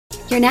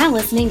You're now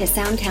listening to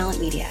Sound Talent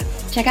Media.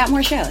 Check out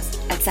more shows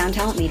at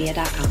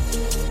soundtalentmedia.com.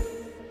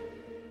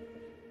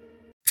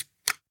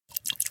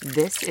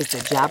 This is the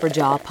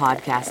Jabberjaw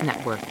Podcast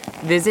Network.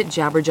 Visit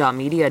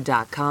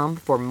jabberjawmedia.com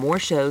for more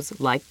shows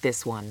like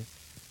this one.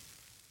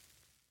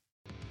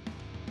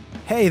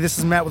 Hey, this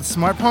is Matt with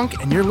Smart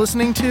Punk, and you're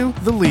listening to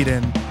The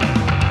Lead-In.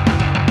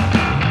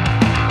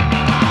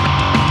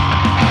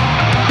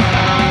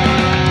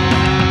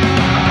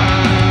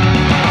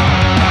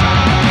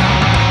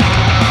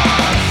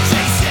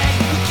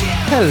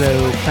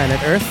 Hello,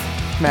 Planet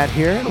Earth. Matt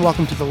here, and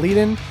welcome to The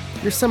Lead-In,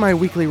 your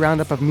semi-weekly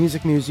roundup of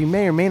music news you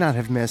may or may not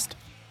have missed,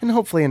 and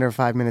hopefully under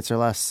 5 minutes or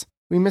less.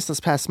 We missed this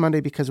past Monday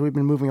because we've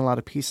been moving a lot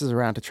of pieces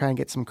around to try and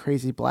get some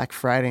crazy Black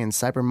Friday and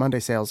Cyber Monday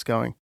sales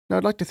going. Now,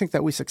 I'd like to think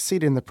that we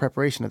succeeded in the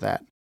preparation of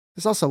that.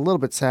 It's also a little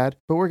bit sad,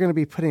 but we're going to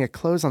be putting a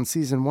close on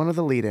Season 1 of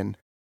The Lead-In.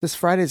 This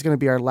Friday is going to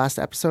be our last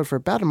episode for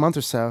about a month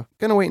or so.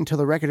 Gonna wait until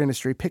the record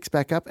industry picks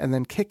back up and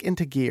then kick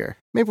into gear.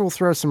 Maybe we'll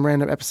throw some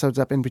random episodes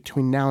up in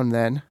between now and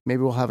then.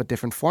 Maybe we'll have a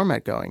different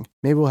format going.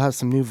 Maybe we'll have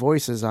some new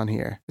voices on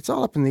here. It's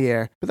all up in the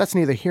air, but that's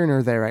neither here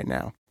nor there right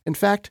now. In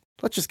fact,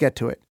 let's just get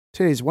to it.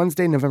 Today's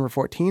Wednesday, November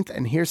 14th,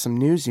 and here's some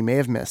news you may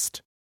have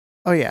missed.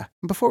 Oh yeah,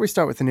 and before we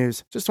start with the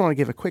news, just want to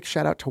give a quick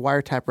shout out to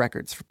Wiretap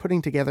Records for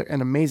putting together an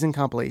amazing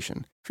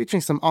compilation,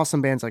 featuring some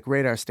awesome bands like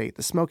Radar State,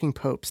 The Smoking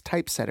Popes,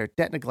 Typesetter,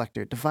 Debt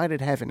Neglector,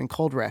 Divided Heaven, and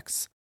Cold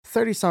Rex.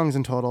 30 songs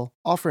in total,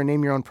 all for a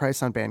name your own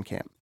price on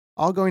Bandcamp.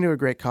 All going to a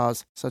great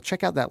cause, so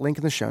check out that link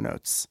in the show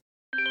notes.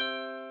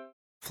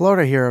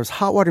 Florida heroes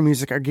Hot Water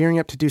Music are gearing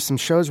up to do some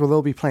shows where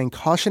they'll be playing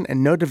Caution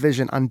and No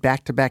Division on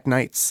back-to-back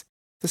nights.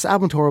 This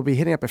album tour will be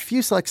hitting up a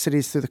few select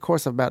cities through the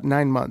course of about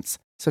 9 months.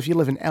 So if you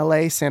live in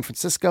LA, San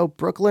Francisco,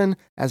 Brooklyn,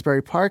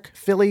 Asbury Park,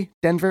 Philly,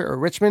 Denver, or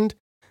Richmond,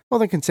 well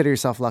then consider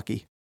yourself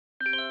lucky.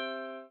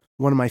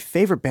 One of my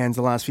favorite bands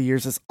the last few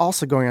years is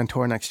also going on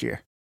tour next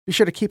year. Be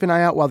sure to keep an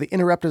eye out while the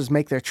Interrupters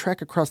make their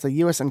trek across the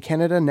US and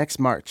Canada next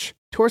March.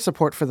 Tour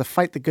support for the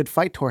Fight the Good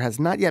Fight tour has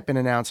not yet been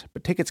announced,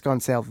 but tickets go on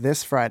sale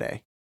this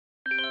Friday.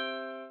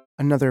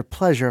 Another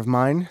pleasure of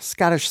mine,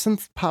 Scottish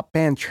synth-pop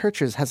band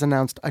Chvrches has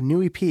announced a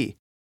new EP.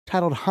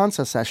 Titled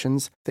Hansa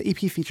Sessions, the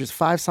EP features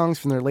 5 songs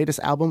from their latest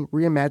album,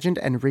 Reimagined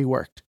and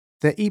Reworked.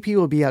 The EP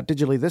will be out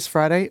digitally this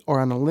Friday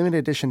or on a limited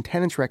edition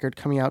 10-inch record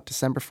coming out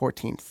December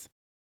 14th.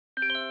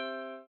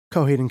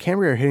 Coheed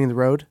Cambria are hitting the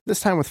road,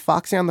 this time with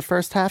Foxy on the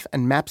first half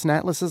and Maps and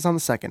Atlases on the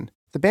second.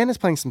 The band is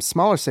playing some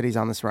smaller cities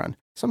on this run,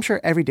 so I'm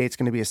sure every date's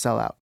going to be a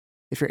sellout.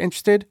 If you're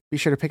interested, be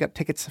sure to pick up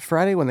tickets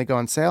Friday when they go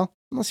on sale,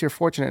 unless you're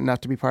fortunate enough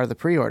to be part of the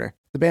pre-order.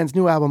 The band's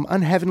new album,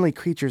 Unheavenly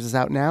Creatures, is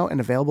out now and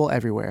available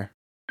everywhere.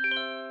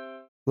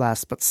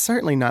 Last but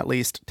certainly not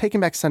least, Taking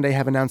Back Sunday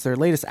have announced their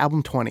latest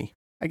album 20.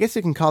 I guess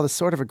you can call this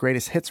sort of a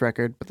greatest hits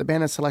record, but the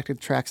band has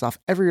selected tracks off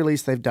every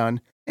release they've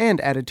done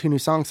and added 2 new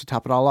songs to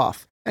top it all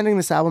off, ending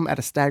this album at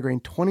a staggering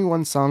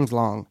 21 songs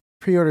long.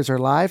 Pre-orders are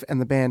live,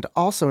 and the band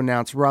also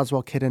announced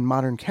Roswell Kid and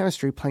Modern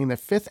Chemistry playing their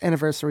 5th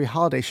anniversary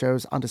holiday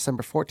shows on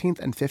December 14th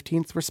and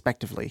 15th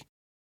respectively.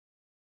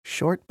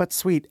 Short but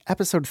sweet,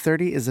 episode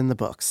 30 is in the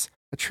books.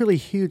 A truly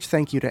huge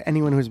thank you to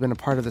anyone who's been a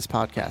part of this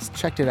podcast,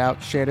 checked it out,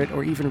 shared it,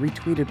 or even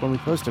retweeted when we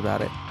post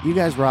about it. You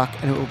guys rock,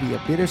 and it will be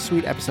a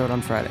bittersweet episode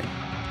on Friday.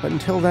 But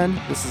until then,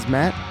 this is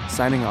Matt,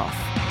 signing off.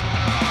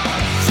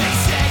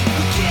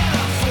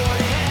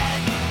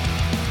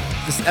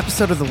 This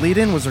episode of The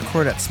Lead-In was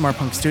recorded at Smart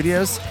Punk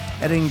Studios,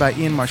 editing by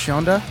Ian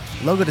Marchionda,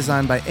 logo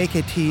design by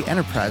AKT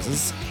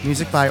Enterprises,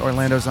 music by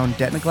Orlando's own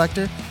Debt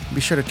Neglector. Be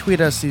sure to tweet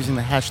us using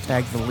the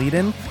hashtag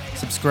TheLeadIn.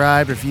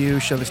 Subscribe, review,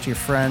 show this to your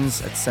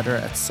friends, etc.,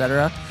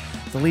 etc.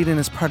 The Lead-In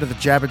is part of the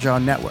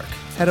Jabberjaw Network.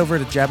 Head over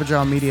to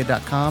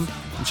jabberjawmedia.com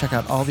and check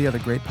out all the other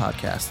great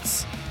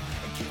podcasts.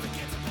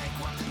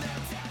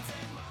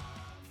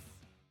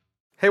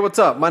 Hey, what's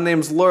up? My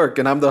name's Lurk,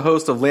 and I'm the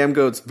host of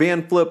Lambgoat's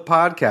Van Flip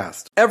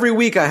podcast. Every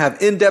week, I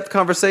have in-depth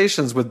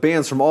conversations with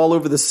bands from all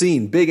over the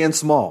scene, big and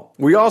small.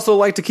 We also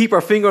like to keep our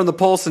finger on the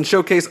pulse and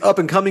showcase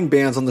up-and-coming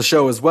bands on the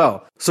show as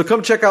well. So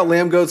come check out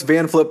Lambgoat's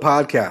Van Flip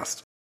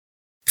podcast.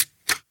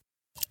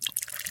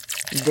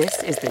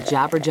 This is the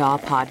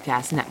Jabberjaw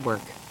Podcast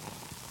Network.